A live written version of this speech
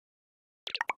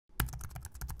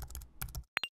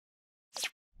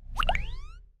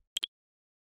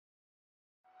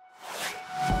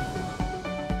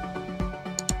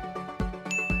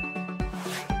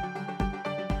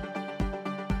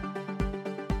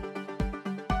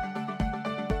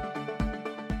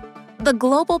The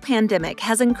global pandemic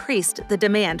has increased the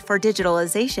demand for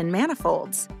digitalization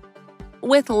manifolds.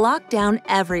 With lockdown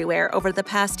everywhere over the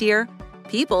past year,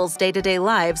 people's day-to-day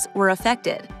lives were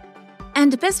affected.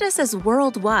 And businesses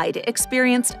worldwide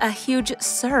experienced a huge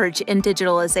surge in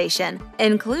digitalization,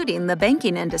 including the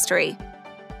banking industry.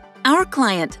 Our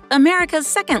client, America's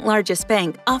second-largest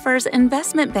bank, offers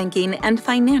investment banking and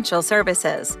financial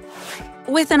services.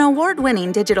 With an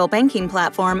award-winning digital banking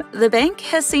platform, the bank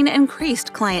has seen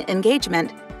increased client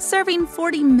engagement, serving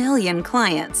 40 million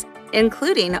clients,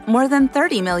 including more than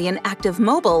 30 million active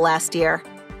mobile last year.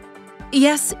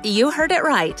 Yes, you heard it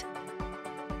right.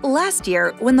 Last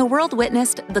year, when the world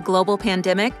witnessed the global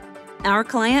pandemic, our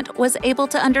client was able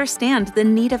to understand the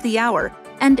need of the hour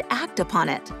and act upon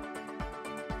it.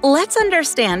 Let's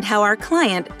understand how our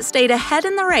client stayed ahead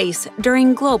in the race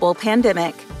during global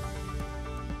pandemic.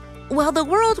 While the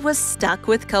world was stuck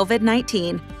with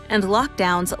COVID-19 and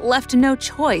lockdowns left no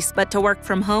choice but to work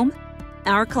from home,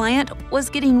 our client was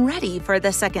getting ready for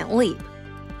the second leap.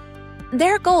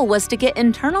 Their goal was to get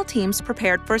internal teams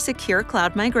prepared for secure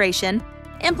cloud migration,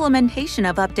 implementation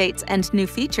of updates and new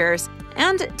features,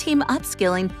 and team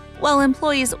upskilling while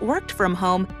employees worked from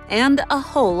home, and a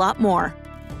whole lot more.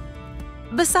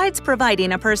 Besides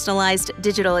providing a personalized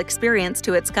digital experience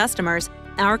to its customers,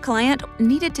 our client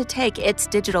needed to take its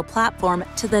digital platform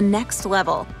to the next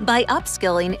level by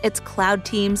upskilling its cloud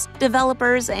teams,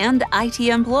 developers, and IT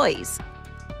employees.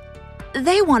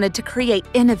 They wanted to create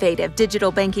innovative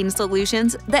digital banking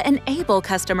solutions that enable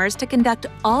customers to conduct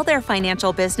all their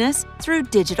financial business through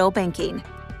digital banking.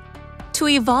 To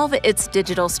evolve its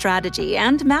digital strategy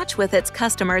and match with its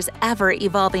customers'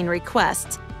 ever-evolving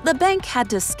requests, the bank had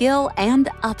to skill and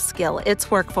upskill its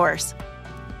workforce.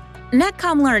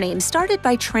 NetCom Learning started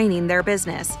by training their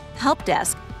business, help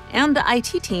desk, and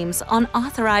IT teams on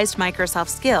authorized Microsoft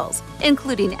skills,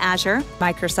 including Azure,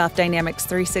 Microsoft Dynamics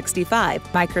 365,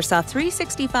 Microsoft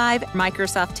 365,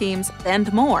 Microsoft Teams,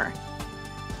 and more.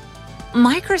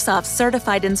 Microsoft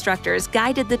certified instructors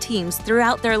guided the teams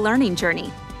throughout their learning journey,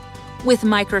 with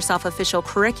Microsoft official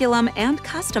curriculum and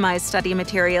customized study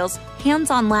materials,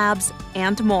 hands-on labs,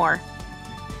 and more.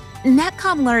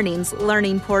 NetCom Learning's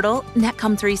learning portal,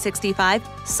 NetCom 365,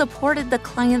 supported the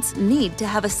client's need to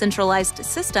have a centralized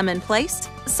system in place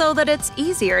so that it's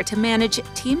easier to manage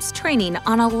teams' training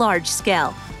on a large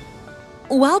scale.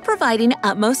 While providing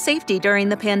utmost safety during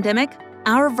the pandemic,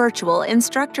 our virtual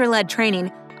instructor-led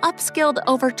training upskilled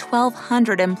over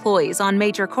 1,200 employees on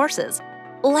major courses,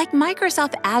 like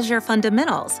Microsoft Azure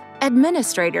Fundamentals,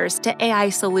 Administrators to AI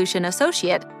Solution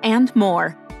Associate, and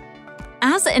more.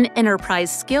 As an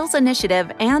Enterprise Skills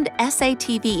Initiative and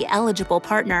SATV-eligible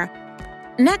partner,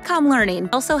 NetCom Learning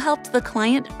also helped the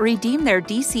client redeem their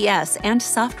DCS and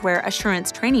software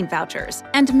assurance training vouchers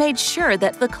and made sure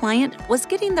that the client was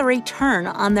getting the return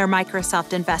on their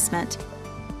Microsoft investment.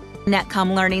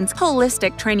 NetCom Learning's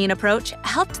holistic training approach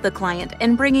helped the client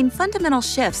in bringing fundamental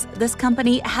shifts this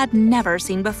company had never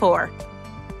seen before.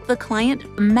 The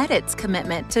client met its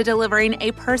commitment to delivering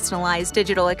a personalized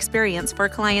digital experience for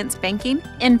clients' banking,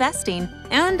 investing,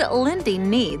 and lending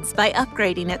needs by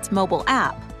upgrading its mobile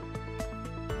app.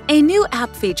 A new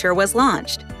app feature was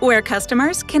launched, where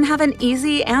customers can have an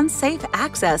easy and safe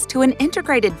access to an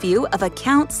integrated view of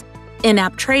accounts,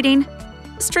 in-app trading,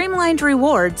 streamlined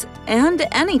rewards, and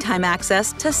anytime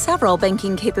access to several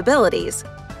banking capabilities.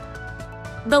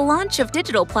 The launch of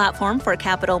digital platform for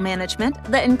capital management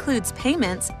that includes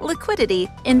payments, liquidity,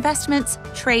 investments,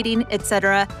 trading,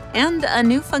 etc., and a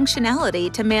new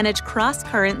functionality to manage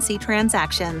cross-currency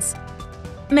transactions.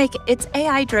 Make its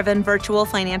AI-driven virtual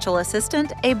financial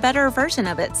assistant a better version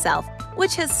of itself,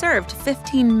 which has served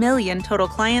 15 million total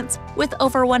clients with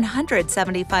over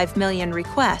 175 million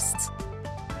requests.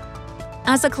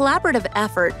 As a collaborative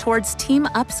effort towards team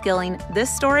upskilling,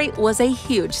 this story was a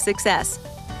huge success.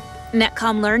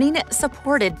 NetCom Learning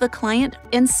supported the client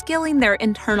in skilling their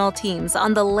internal teams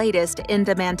on the latest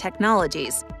in-demand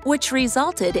technologies, which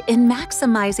resulted in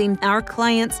maximizing our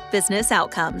clients' business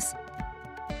outcomes.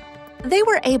 They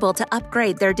were able to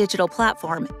upgrade their digital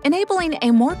platform, enabling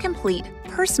a more complete,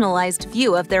 personalized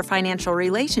view of their financial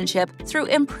relationship through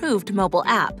improved mobile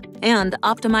app, and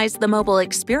optimize the mobile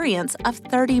experience of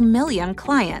 30 million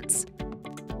clients.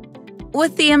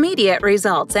 With the immediate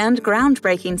results and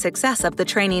groundbreaking success of the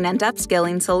training and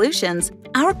upskilling solutions,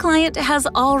 our client has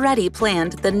already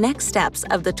planned the next steps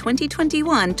of the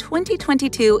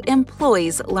 2021-2022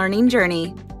 employees' learning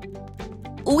journey.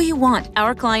 We want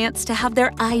our clients to have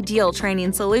their ideal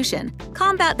training solution,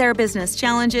 combat their business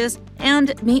challenges,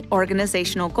 and meet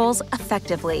organizational goals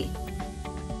effectively.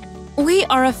 We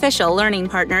are official learning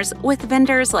partners with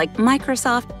vendors like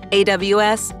Microsoft,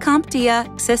 AWS,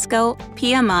 CompTIA, Cisco,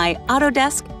 PMI,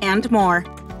 Autodesk, and more.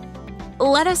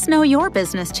 Let us know your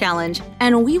business challenge,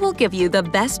 and we will give you the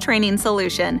best training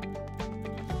solution.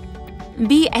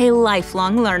 Be a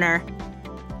lifelong learner.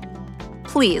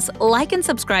 Please like and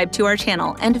subscribe to our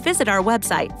channel and visit our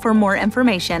website for more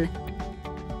information.